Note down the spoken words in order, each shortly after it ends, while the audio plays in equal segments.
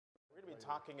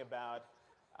talking about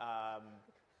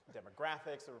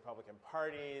demographics, the Republican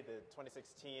Party, the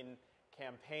 2016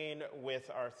 campaign with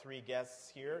our three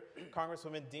guests here.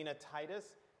 Congresswoman Dina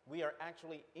Titus. We are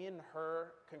actually in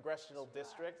her congressional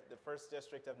district, the 1st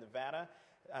District of Nevada.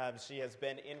 She has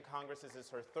been in Congress. This is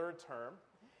her 3rd term.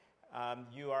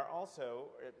 You are also,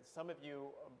 some of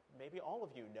you, maybe all of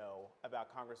you know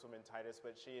about Congresswoman Titus,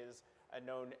 but she is a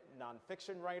known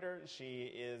nonfiction writer. She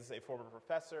is a former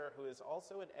professor who is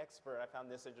also an expert, I found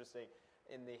this interesting,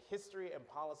 in the history and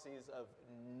policies of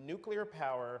nuclear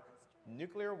power,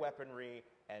 nuclear weaponry,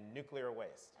 and nuclear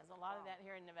waste. There's a lot of that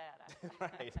here in Nevada.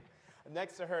 Right.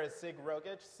 Next to her is Sig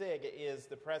Rogich. Sig is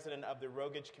the president of the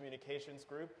Rogich Communications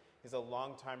Group. He's a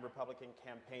longtime Republican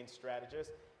campaign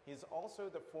strategist. He's also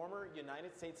the former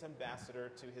United States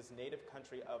ambassador to his native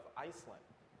country of Iceland.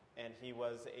 And he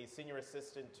was a senior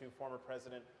assistant to former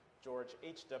President George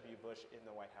H.W. Bush in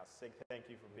the White House. Sig, thank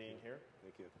you for being here.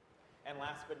 Thank you. And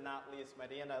last but not least,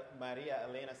 Maria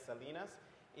Elena Salinas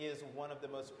is one of the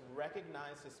most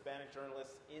recognized Hispanic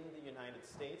journalists in the United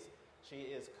States. She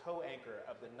is co-anchor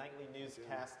of the nightly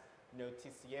newscast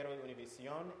Noticiero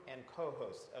Univision and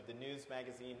co-host of the news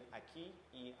magazine Aquí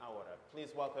y Ahora.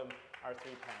 Please welcome our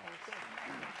three panelists.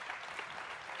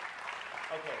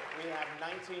 Okay, we have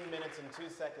 19 minutes and 2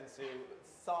 seconds to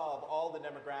solve all the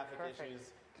demographic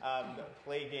issues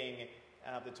plaguing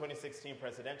the 2016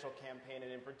 presidential campaign,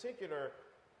 and in particular,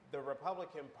 the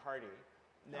Republican Party.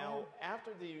 Now,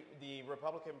 after the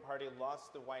Republican Party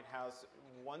lost the White House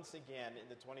once again in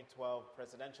the 2012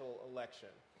 presidential election,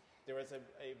 there was a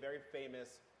very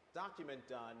famous document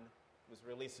done, was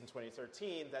released in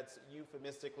 2013, that's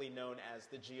euphemistically known as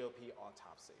the GOP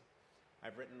autopsy.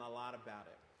 I've written a lot about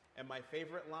it. And my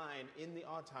favorite line in the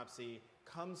autopsy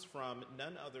comes from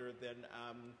none other than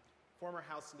former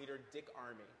House leader Dick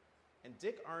Armey. And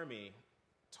Dick Armey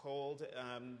told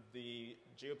the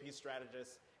GOP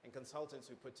strategists and consultants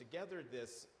who put together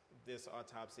this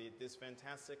autopsy this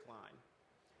fantastic line: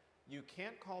 "You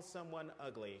can't call someone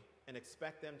ugly and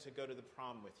expect them to go to the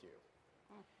prom with you."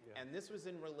 Yeah. And this was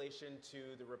in relation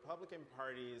to the Republican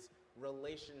Party's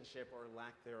relationship or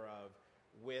lack thereof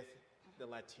with the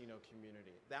Latino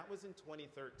community. That was in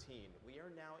 2013. We are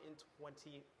now in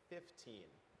 2015.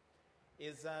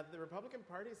 Is the Republican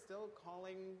Party still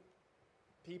calling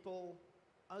people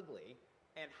ugly?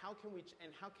 And how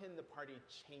can the party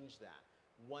change that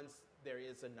once there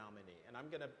is a nominee? And I'm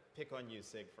going to pick on you,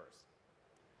 Sig, first.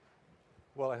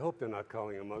 Well, I hope they're not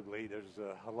calling them ugly. There's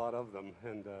a lot of them,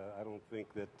 and I don't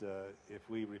think that if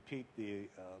we repeat the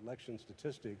election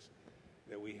statistics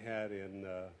that we had in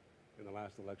the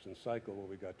last election cycle, where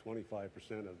we got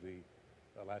 25% of the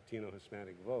Latino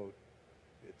Hispanic vote,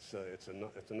 it's an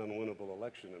unwinnable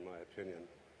election, in my opinion.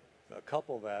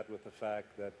 Couple that with the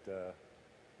fact that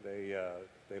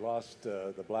they lost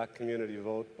the black community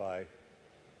vote by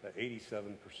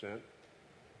 87%.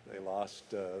 They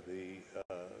lost the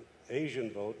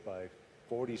Asian vote by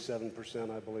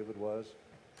 47%, I believe it was,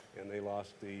 and they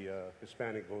lost the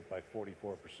Hispanic vote by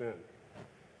 44%.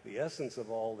 The essence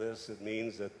of all this, it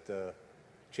means that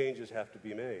changes have to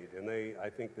be made, and I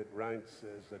think that Reince,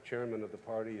 as the chairman of the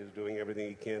party, is doing everything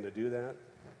he can to do that.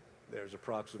 There's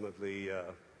approximately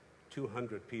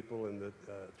 200 people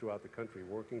throughout the country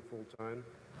working full-time.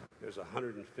 There's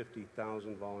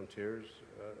 150,000 volunteers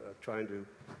trying to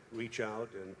reach out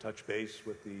and touch base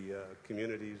with the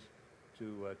communities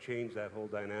to change that whole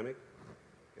dynamic.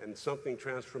 And something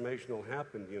transformational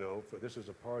happened, for this is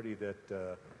a party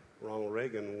that Ronald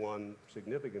Reagan won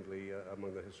significantly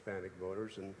among the Hispanic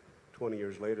voters, and 20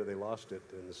 years later they lost it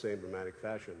in the same dramatic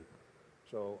fashion.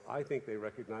 So I think they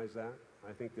recognize that.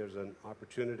 I think there's an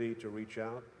opportunity to reach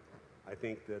out. I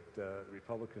think that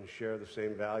Republicans share the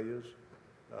same values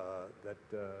that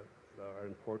are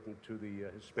important to the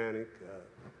Hispanic,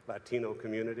 Latino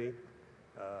community.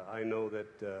 I know that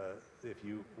if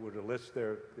you were to list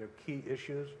their key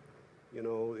issues,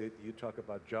 you talk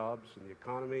about jobs and the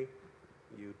economy,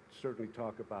 you certainly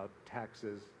talk about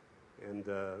taxes, and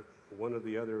one of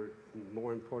the other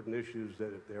more important issues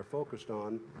that they're focused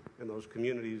on in those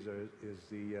communities is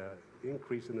the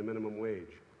increase in the minimum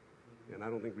wage. And I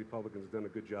don't think Republicans have done a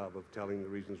good job of telling the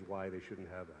reasons why they shouldn't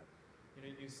have that.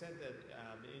 You said that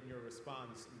in your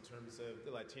response in terms of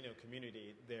the Latino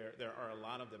community, there are a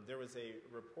lot of them. There was a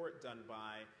report done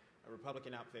by a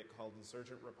Republican outfit called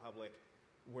Insurgent Republic,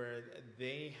 where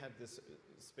they had this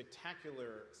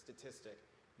spectacular statistic.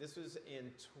 This was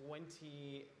in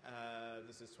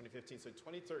 2015, so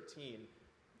 2013,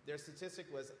 their statistic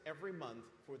was every month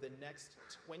for the next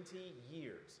 20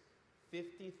 years,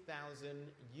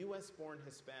 50,000 U.S.-born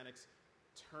Hispanics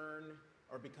turn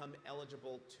or become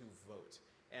eligible to vote.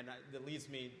 And that leads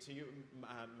me to you,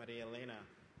 Maria Elena.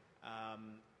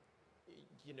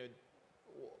 You know,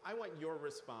 I want your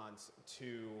response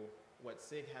to what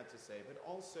Sig had to say, but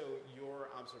also your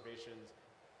observations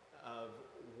of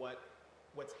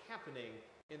what's happening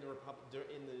in the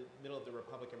middle of the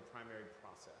Republican primary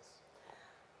process.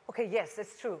 Okay, yes,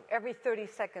 it's true. Every 30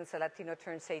 seconds, a Latino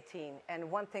turns 18.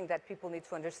 And one thing that people need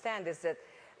to understand is that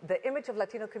the image of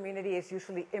Latino community is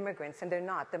usually immigrants, and they're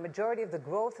not. The majority of the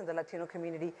growth in the Latino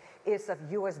community is of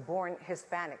U.S.-born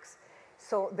Hispanics.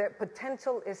 So their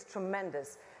potential is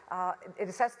tremendous. It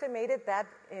is estimated that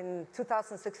in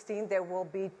 2016, there will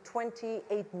be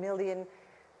 28 million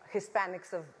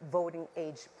Hispanics of voting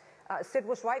age. Sid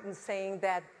was right in saying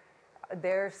that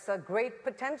there's a great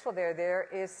potential there. There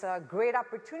is a great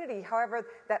opportunity. However,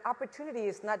 that opportunity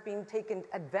is not being taken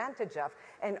advantage of.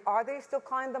 And are they still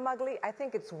calling them ugly? I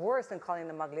think it's worse than calling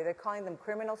them ugly. They're calling them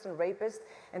criminals and rapists,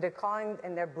 and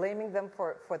they're blaming them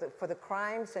for the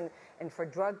crimes and for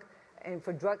drug.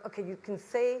 Okay, you can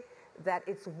say that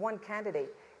it's one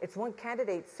candidate. It's one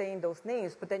candidate saying those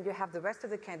names, but then you have the rest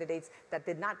of the candidates that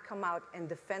did not come out and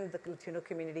defend the Latino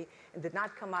community and did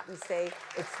not come out and say,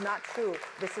 it's not true,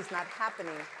 this is not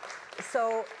happening.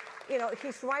 So, you know,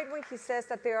 he's right when he says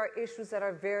that there are issues that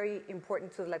are very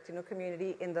important to the Latino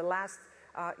community. In the last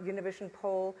Univision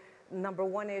poll, number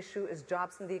one issue is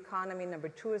jobs in the economy, number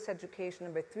two is education,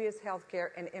 number three is healthcare,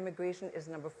 and immigration is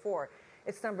number four.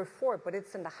 It's number four, but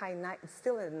it's in the it's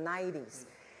still in the 90s.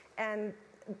 And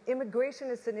immigration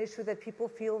is an issue that people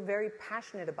feel very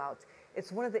passionate about.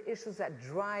 It's one of the issues that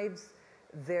drives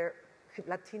their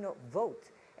Latino vote.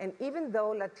 And even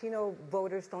though Latino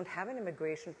voters don't have an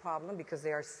immigration problem because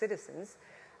they are citizens,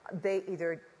 they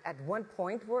either at one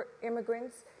point were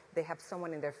immigrants, they have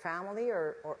someone in their family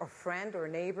or a friend or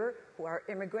neighbor who are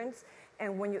immigrants.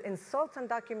 And when you insult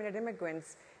undocumented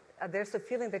immigrants, there's a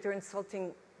feeling that you're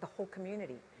insulting the whole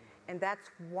community. And that's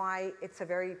why it's a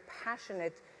very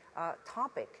passionate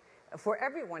topic for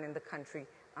everyone in the country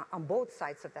on both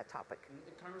sides of that topic.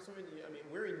 Congresswoman, I mean,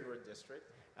 we're in your district.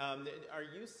 Are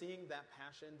you seeing that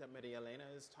passion that Maria Elena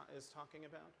is talking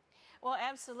about? Well,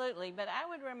 absolutely, but I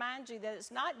would remind you that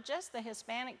it's not just the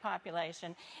Hispanic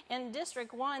population. In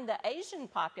District 1, the Asian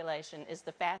population is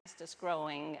the fastest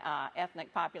growing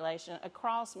ethnic population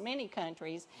across many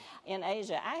countries in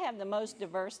Asia. I have the most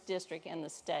diverse district in the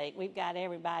state. We've got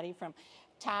everybody from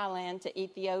Thailand to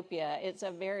Ethiopia. It's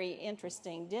a very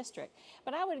interesting district.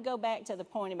 But I would go back to the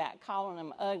point about calling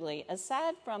them ugly.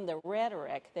 Aside from the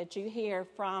rhetoric that you hear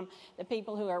from the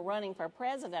people who are running for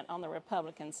president on the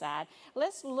Republican side,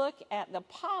 let's look at the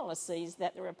policies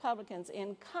that the Republicans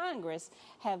in Congress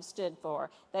have stood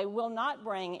for. They will not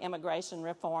bring immigration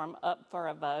reform up for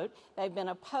a vote. They've been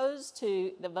opposed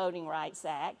to the Voting Rights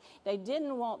Act. They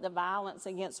didn't want the Violence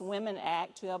Against Women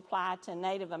Act to apply to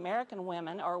Native American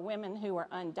women or women who are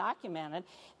undocumented.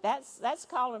 That's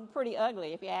called them pretty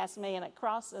ugly, if you ask me, and it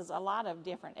crosses a lot of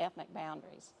different ethnic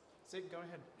boundaries. Sig, go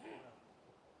ahead.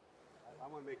 I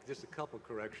want to make just a couple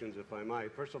corrections, if I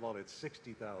might. First of all, it's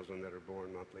 60,000 that are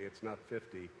born monthly. It's not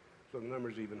 50, so the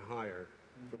number's even higher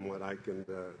from what I've been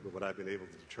able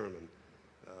to determine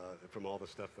from all the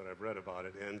stuff that I've read about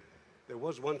it. And there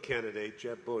was one candidate,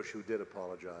 Jeb Bush, who did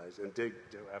apologize and did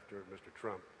after Mr.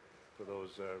 Trump for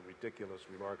those ridiculous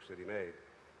remarks that he made.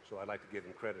 So I'd like to give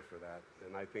him credit for that.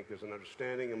 And I think there's an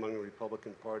understanding among the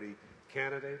Republican Party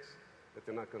candidates that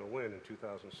they're not going to win in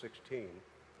 2016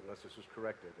 unless this is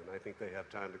corrected. And I think they have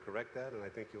time to correct that, and I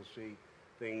think you'll see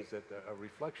things that are a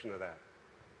reflection of that.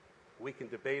 We can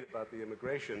debate about the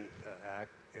Immigration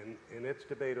Act, and it's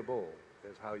debatable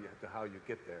as how you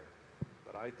get there.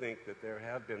 But I think that there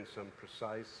have been some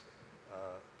precise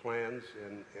plans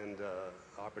and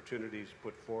opportunities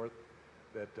put forth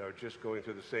that are just going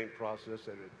through the same process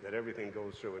that everything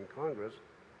goes through in Congress.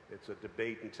 It's a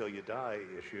debate until you die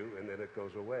issue, and then it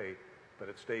goes away, but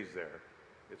it stays there.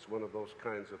 It's one of those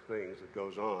kinds of things that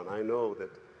goes on. I know that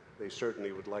they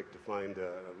certainly would like to find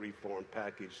a reform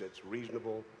package that's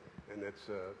reasonable and that's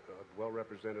well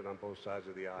represented on both sides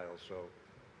of the aisle. So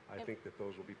I think that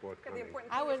those will be forthcoming.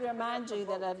 I would remind you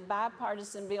that a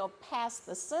bipartisan bill passed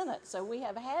the Senate, so we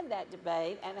have had that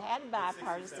debate and had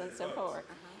bipartisan support.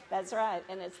 That's right,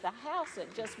 and it's the House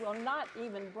that just will not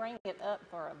even bring it up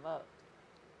for a vote.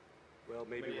 Well,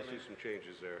 maybe we'll see some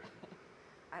changes there.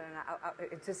 I don't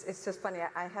know. It's just funny.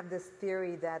 I have this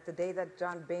theory that the day that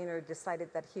John Boehner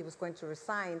decided that he was going to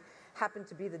resign happened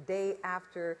to be the day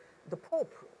after the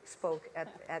Pope spoke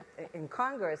in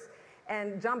Congress.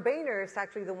 And John Boehner is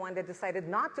actually the one that decided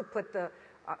not to put the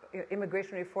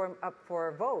immigration reform up for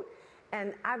a vote.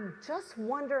 And I just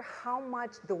wonder how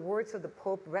much the words of the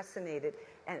Pope resonated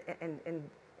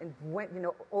and went,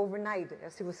 overnight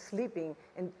as he was sleeping,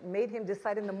 and made him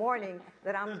decide in the morning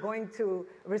that I'm going to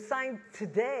resign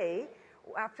today,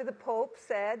 after the Pope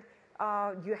said,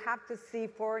 you have to see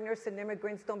foreigners and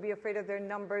immigrants, don't be afraid of their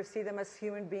numbers, see them as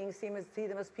human beings, see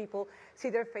them as people, see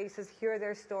their faces, hear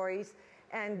their stories,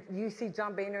 and you see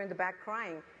John Boehner in the back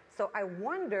crying. So I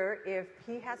wonder if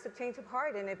he has a change of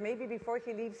heart, and if maybe before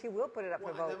he leaves, he will put it up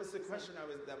for vote. That was the question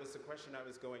I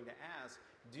was going to ask.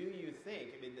 Do you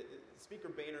think? Speaker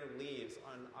Boehner leaves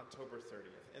on October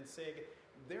 30th, and Sig,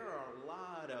 there are a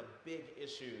lot of big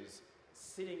issues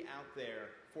sitting out there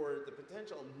for the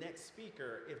potential next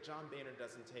speaker if John Boehner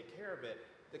doesn't take care of it.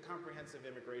 The comprehensive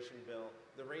immigration bill,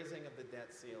 the raising of the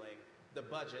debt ceiling, the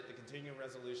budget, the continuing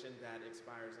resolution that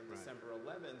expires on December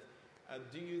 11th.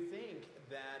 Do you think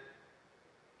that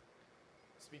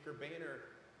Speaker Boehner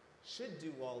should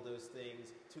do all those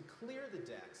things to clear the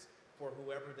decks for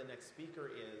whoever the next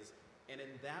speaker is, and in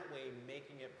that way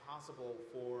making it possible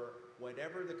for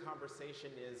whatever the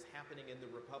conversation is happening in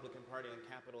the Republican Party on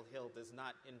Capitol Hill does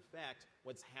not infect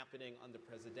what's happening on the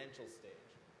presidential stage?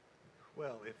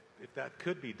 Well, if that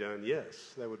could be done,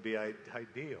 yes, that would be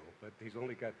ideal. But he's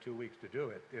only got 2 weeks to do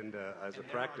it, and as a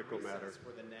practical matter,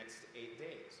 for the next 8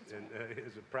 days. And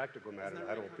as a practical matter,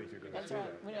 I don't think you're going to see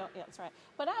that. That's right.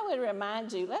 But I would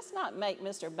remind you, let's not make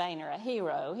Mr. Boehner a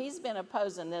hero. He's been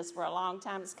opposing this for a long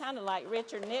time. It's kind of like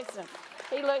Richard Nixon.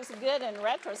 He looks good in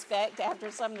retrospect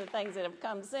after some of the things that have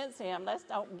come since him. Let's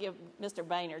don't give Mr.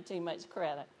 Boehner too much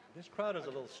credit. This crowd is a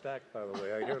little stacked, by the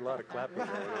way. I hear a lot of clapping going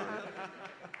on.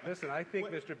 Listen, I think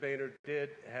Mr. Boehner did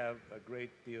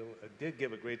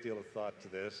give a great deal of thought to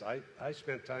this. I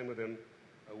spent time with him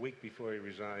a week before he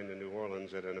resigned in New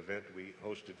Orleans at an event we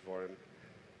hosted for him,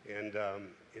 and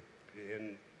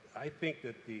I think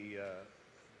that the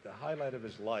highlight of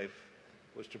his life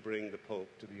was to bring the Pope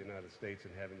to the United States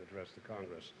and have him address the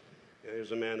Congress.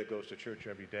 There's a man that goes to church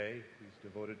every day.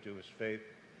 He's devoted to his faith.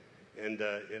 And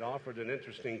it offered an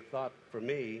interesting thought for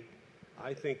me.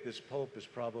 I think this Pope is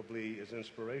probably as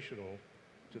inspirational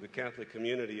to the Catholic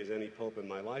community as any Pope in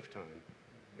my lifetime.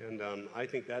 And I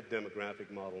think that demographic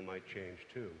model might change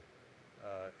too.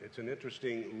 It's an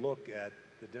interesting look at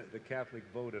the Catholic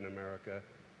vote in America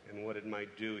and what it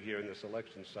might do here in this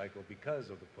election cycle because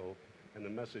of the Pope and the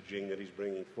messaging that he's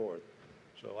bringing forth.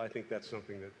 So I think that's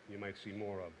something that you might see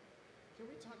more of. Can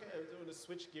we talk, to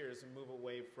switch gears and move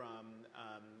away from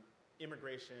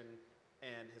immigration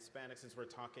and Hispanics, since we're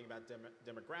talking about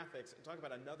demographics, and talk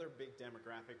about another big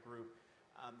demographic group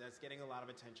that's getting a lot of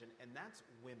attention, and that's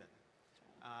women.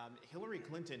 Hillary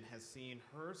Clinton has seen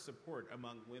her support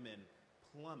among women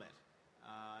plummet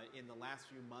in the last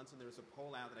few months, and there was a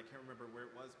poll out that I can't remember where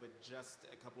it was, but just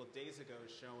a couple of days ago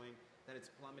showing that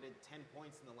it's plummeted 10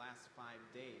 points in the last 5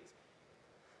 days.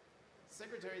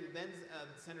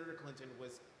 Senator Clinton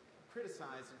was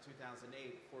criticized in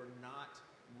 2008 for not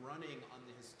running on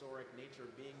the historic nature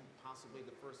of being possibly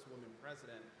the first woman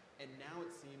president, and now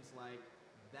it seems like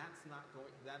that's not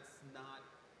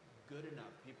good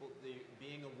enough.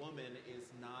 Being a woman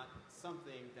is not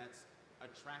something that's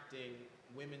attracting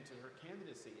women to her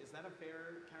candidacy. Is that a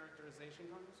fair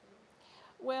characterization, Congresswoman?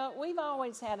 Well, we've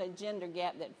always had a gender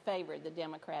gap that favored the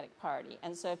Democratic Party,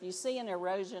 and so if you see an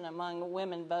erosion among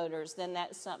women voters, then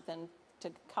that's something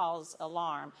to cause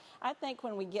alarm. I think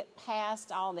when we get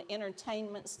past all the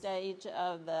entertainment stage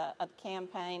of the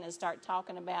campaign and start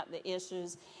talking about the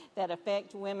issues that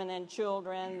affect women and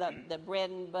children, the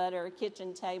bread and butter,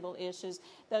 kitchen table issues,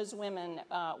 those women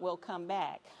will come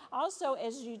back. Also,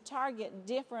 as you target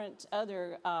different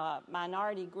other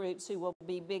minority groups who will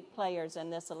be big players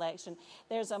in this election,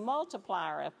 there's a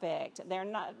multiplier effect. They're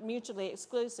not mutually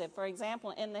exclusive. For example,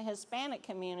 in the Hispanic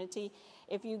community,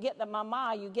 if you get the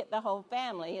mama, you get the whole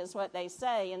family, is what they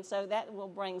say, and so that will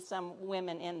bring some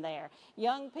women in there.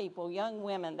 Young people, young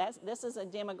women, this is a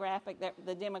demographic that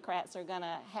the Democrats are going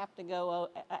to have to go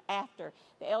after.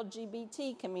 The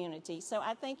LGBT community. So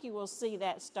I think you will see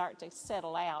that start to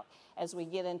settle out as we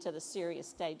get into the serious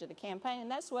stage of the campaign,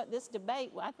 and that's what this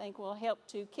debate, I think, will help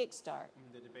to kickstart.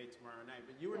 The debate tomorrow night,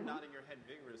 but you were nodding your head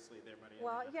vigorously there, Maria.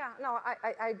 Well, yeah, no,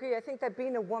 I agree. I think that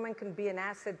being a woman can be an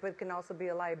asset, but can also be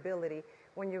a liability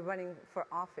when you're running for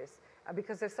office,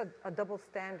 because there's a double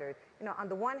standard. On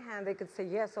the one hand, they could say,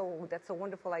 yes, oh, that's a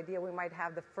wonderful idea. We might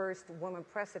have the first woman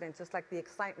president, just like the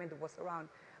excitement was around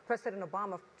President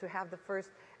Obama to have the first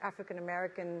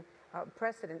African-American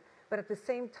president. But at the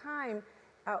same time,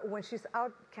 when she's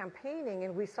out campaigning,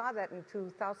 and we saw that in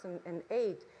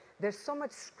 2008, there's so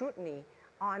much scrutiny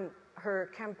on her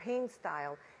campaign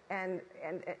style and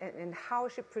how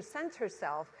she presents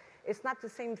herself. It's not the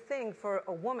same thing for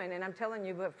a woman, and I'm telling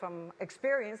you from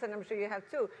experience, and I'm sure you have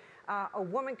too. a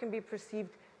woman can be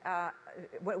perceived,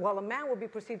 while a man will be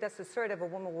perceived as assertive, a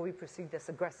woman will be perceived as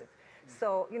aggressive.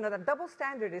 So, you know, the double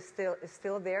standard is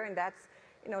still there, and that's,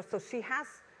 you know, so she has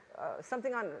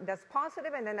something on that's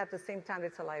positive, and then at the same time,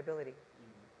 it's a liability.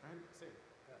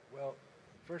 Well,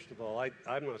 first of all,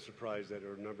 I'm not surprised that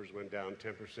her numbers went down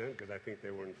 10% because I think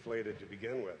they were inflated to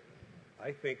begin with.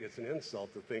 I think it's an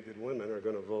insult to think that women are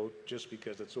going to vote just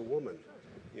because it's a woman.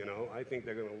 You know, I think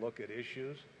they're going to look at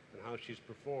issues and how she's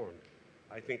performed.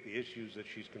 I think the issues that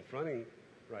she's confronting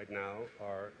right now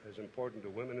are as important to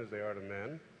women as they are to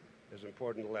men, as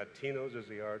important to Latinos as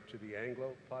they are to the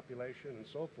Anglo population and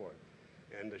so forth.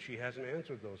 And she hasn't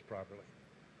answered those properly.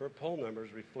 Her poll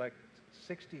numbers reflect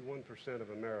 61%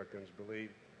 of Americans believe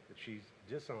that she's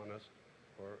dishonest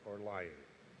or lying.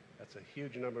 That's a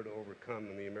huge number to overcome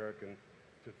in the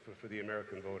for the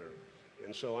American voter.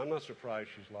 And so I'm not surprised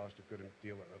she's lost a good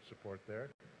deal of support there.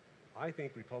 I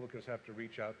think Republicans have to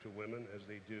reach out to women as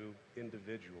they do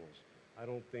individuals. I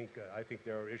think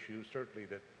there are issues certainly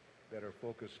that are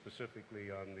focused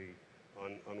specifically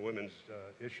on women's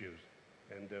issues,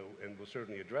 and we'll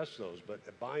certainly address those. But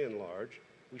by and large,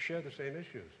 we share the same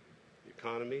issues. The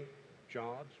economy,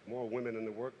 jobs, more women in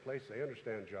the workplace. They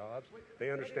understand jobs.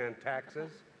 They understand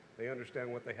taxes. They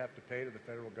understand what they have to pay to the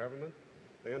federal government.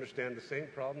 They understand the same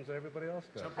problems that everybody else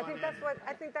does. I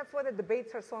think that's why the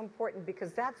debates are so important,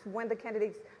 because that's when the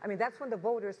candidates, that's when the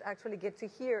voters actually get to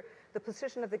hear the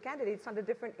position of the candidates on the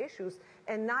different issues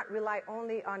and not rely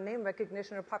only on name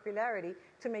recognition or popularity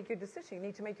to make your decision. You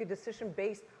need to make your decision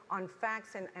based on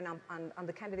facts and on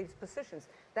the candidates' positions.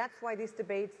 That's why these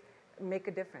debates make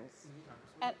a difference.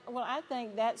 Well, I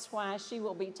think that's why she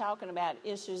will be talking about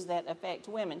issues that affect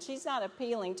women. She's not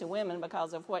appealing to women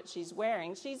because of what she's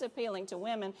wearing. She's appealing to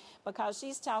women because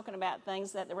she's talking about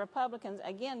things that the Republicans,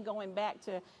 again, going back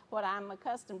to what I'm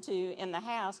accustomed to in the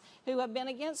House, who have been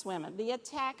against women. The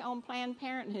attack on Planned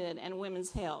Parenthood and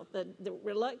women's health, the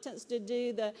reluctance to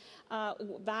do the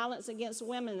Violence Against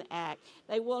Women Act.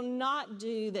 They will not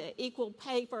do the equal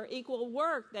pay for equal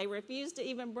work. They refuse to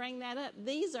even bring that up.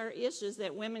 These are issues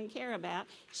that women care about.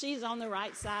 She's on the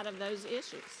right side of those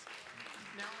issues.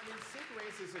 Now,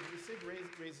 Sig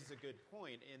raises a good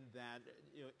point in that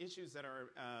issues that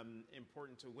are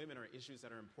important to women are issues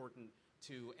that are important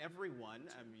to everyone.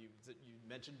 You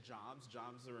mentioned jobs.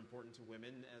 Jobs are important to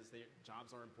women as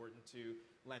jobs are important to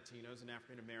Latinos and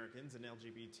African Americans and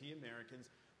LGBT Americans.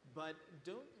 But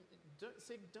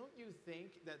Sig, don't you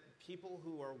think that people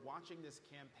who are watching this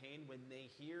campaign, when they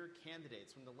hear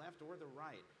candidates from the left or the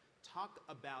right talk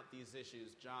about these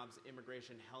issues, jobs,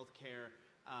 immigration, healthcare,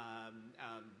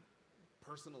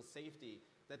 personal safety,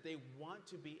 that they want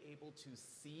to be able to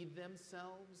see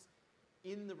themselves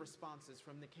in the responses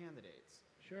from the candidates?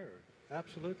 Sure,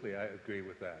 absolutely, I agree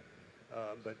with that.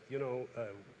 But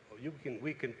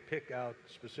we can pick out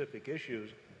specific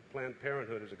issues. Planned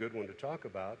Parenthood is a good one to talk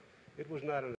about. It was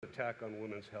not an attack on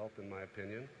women's health, in my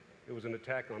opinion. It was an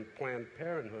attack on Planned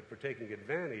Parenthood for taking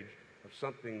advantage of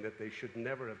something that they should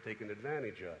never have taken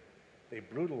advantage of. They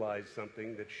brutalized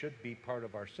something that should be part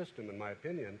of our system, in my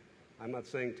opinion. I'm not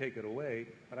saying take it away,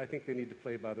 but I think they need to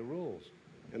play by the rules.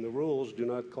 And the rules do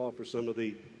not call for some of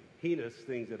the heinous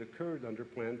things that occurred under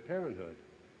Planned Parenthood.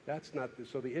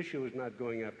 So the issue is not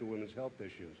going after women's health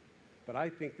issues. But I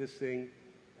think this thing,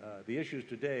 the issues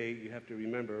today, you have to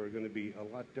remember, are going to be a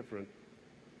lot different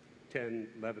 10,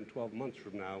 11, 12 months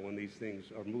from now when these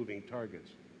things are moving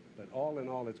targets. But all in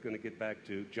all, it's going to get back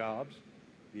to jobs,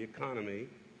 the economy,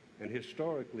 and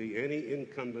historically, any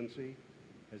incumbency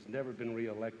has never been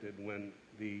reelected when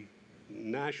the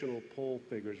national poll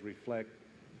figures reflect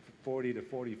 40 to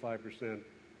 45%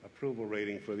 approval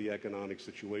rating for the economic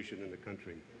situation in the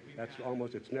country.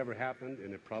 It's never happened,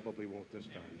 and it probably won't this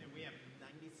time. And we have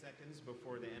 90 seconds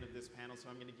before the end of this panel, so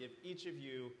I'm going to give each of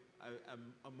you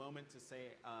a moment to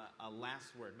say a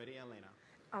last word. Maria Elena.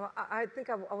 I think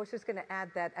I was just going to add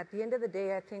that at the end of the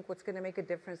day, I think what's going to make a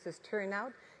difference is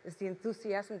turnout, is the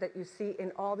enthusiasm that you see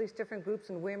in all these different groups,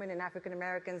 in women and African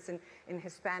Americans and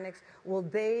Hispanics. Will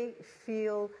they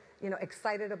feel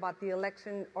excited about the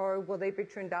election, or will they be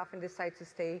turned off and decide to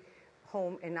stay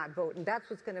home and not vote? And that's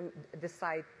what's going to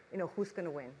decide who's going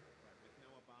to win. With no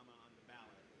Obama on the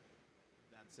ballot,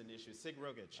 that's an issue. Sig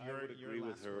Rogich, I would agree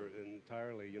with her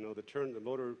entirely. The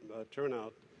voter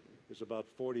turnout is about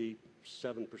 47%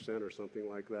 or something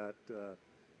like that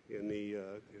in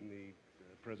the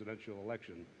presidential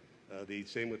election. The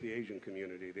same with the Asian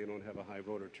community. They don't have a high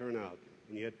voter turnout,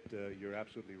 and yet you're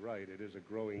absolutely right. It is a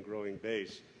growing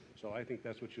base. So I think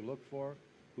that's what you look for.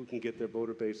 Who can get their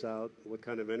voter base out? What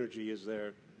kind of energy is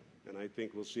there? And I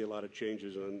think we'll see a lot of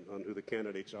changes on who the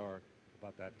candidates are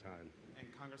about that time. And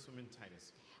Congresswoman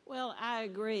Titus. Well, I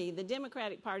agree. The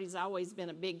Democratic Party's always been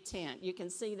a big tent. You can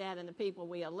see that in the people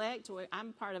we elect.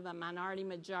 I'm part of a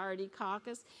minority-majority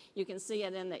caucus. You can see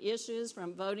it in the issues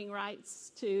from voting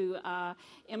rights to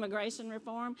immigration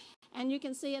reform. And you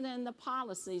can see it in the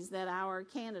policies that our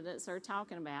candidates are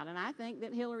talking about. And I think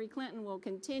that Hillary Clinton will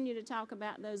continue to talk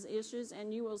about those issues,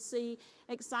 and you will see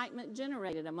excitement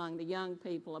generated among the young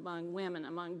people, among women,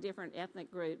 among different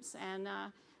ethnic groups. And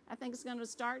I think it's going to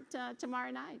start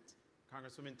tomorrow night.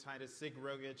 Congresswoman Titus, Sig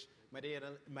Rogich,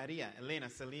 Maria Elena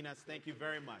Salinas, thank you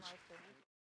very much.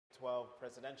 12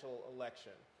 presidential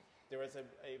election. There was a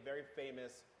very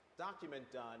famous document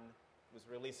done, was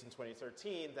released in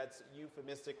 2013, that's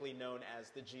euphemistically known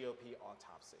as the GOP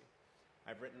autopsy.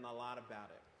 I've written a lot about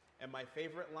it. And my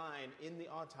favorite line in the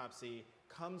autopsy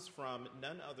comes from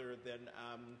none other than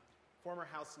former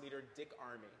House Leader Dick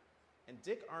Armey. And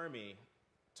Dick Armey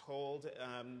told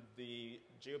the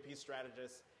GOP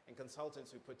strategists and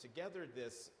consultants who put together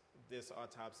this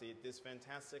autopsy this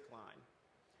fantastic line: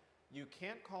 "You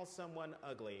can't call someone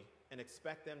ugly and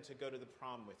expect them to go to the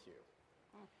prom with you."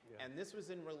 Yeah. And this was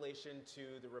in relation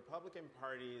to the Republican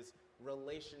Party's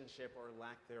relationship or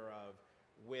lack thereof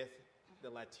with the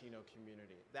Latino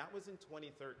community. That was in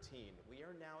 2013. We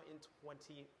are now in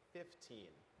 2015.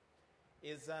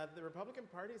 Is the Republican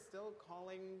Party still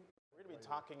calling? We're going to be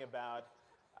talking about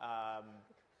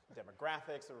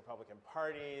demographics, the Republican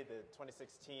Party, the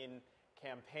 2016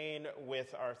 campaign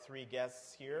with our three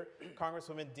guests here.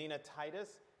 Congresswoman Dina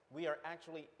Titus. We are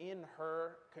actually in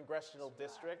her congressional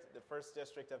district, the 1st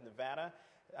District of Nevada.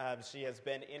 She has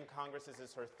been in Congress. This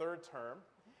is her 3rd term.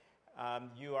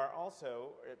 You are also,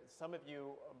 some of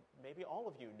you, maybe all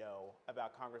of you know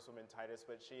about Congresswoman Titus,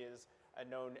 but she is a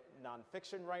known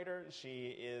nonfiction writer.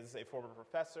 She is a former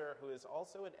professor who is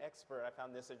also an expert, I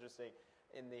found this interesting,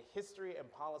 in the history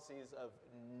and policies of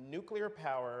nuclear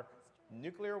power,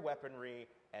 nuclear weaponry,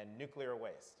 and nuclear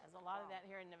waste. There's a lot of that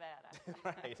here in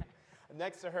Nevada. Right.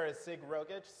 Next to her is Sig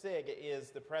Rogich. Sig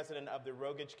is the president of the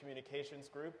Rogich Communications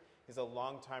Group. He's a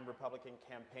longtime Republican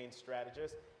campaign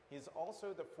strategist. He's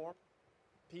also the former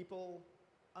people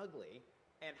ugly,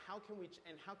 and how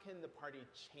can the party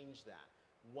change that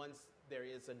once there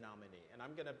is a nominee? And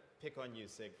I'm going to pick on you,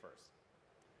 Sig, first.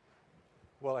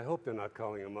 Well, I hope they're not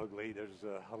calling them ugly. There's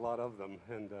a lot of them,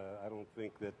 and I don't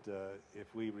think that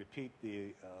if we repeat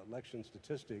the election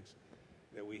statistics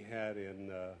that we had in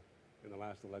the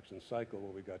last election cycle,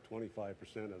 where we got 25%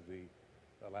 of the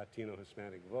Latino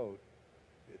Hispanic vote,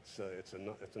 it's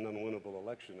an unwinnable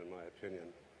election, in my opinion.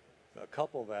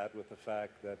 Couple that with the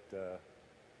fact that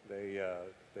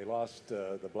they lost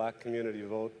the black community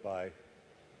vote by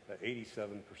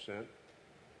 87%.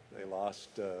 They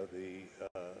lost the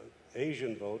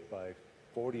Asian vote by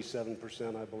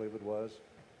 47%, I believe it was,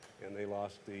 and they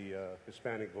lost the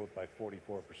Hispanic vote by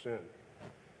 44%.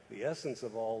 The essence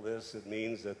of all this, it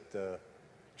means that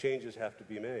changes have to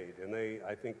be made, and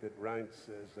I think that Reince,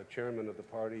 as the chairman of the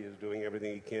party, is doing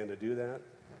everything he can to do that.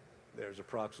 There's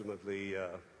approximately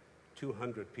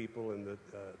 200 people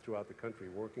throughout the country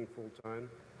working full-time.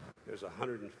 There's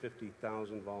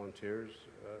 150,000 volunteers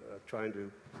trying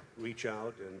to reach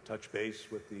out and touch base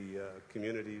with the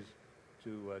communities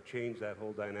to change that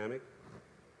whole dynamic.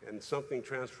 And something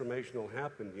transformational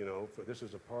happened, for this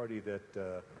is a party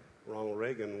that Ronald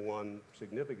Reagan won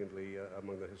significantly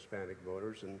among the Hispanic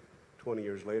voters, and 20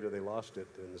 years later they lost it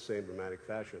in the same dramatic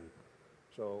fashion.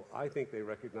 So I think they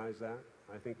recognize that.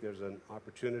 I think there's an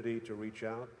opportunity to reach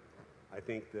out. I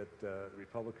think that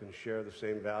Republicans share the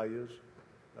same values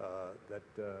that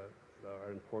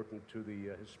are important to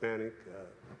the Hispanic,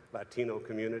 Latino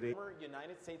community. Former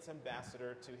United States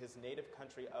ambassador to his native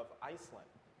country of Iceland,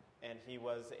 and he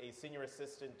was a senior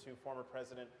assistant to former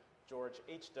President George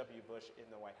H.W. Bush in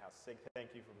the White House. Sig, thank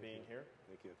you for being here.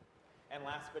 Thank you. And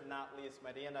last but not least,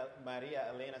 Maria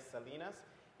Elena Salinas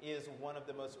is one of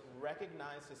the most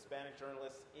recognized Hispanic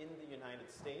journalists in the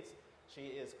United States. She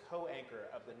is co-anchor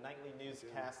of the nightly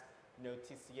newscast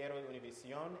Noticiero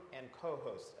Univision and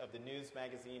co-host of the news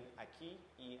magazine Aquí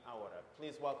y Ahora.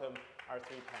 Please welcome our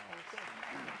three panelists.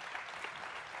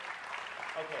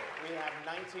 Okay, we have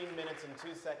 19 minutes and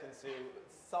 2 seconds to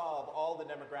solve all the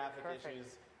demographic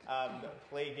issues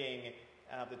plaguing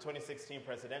the 2016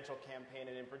 presidential campaign,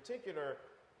 and in particular,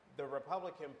 the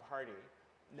Republican Party.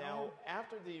 Now,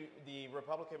 after the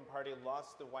Republican Party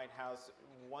lost the White House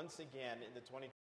once again in the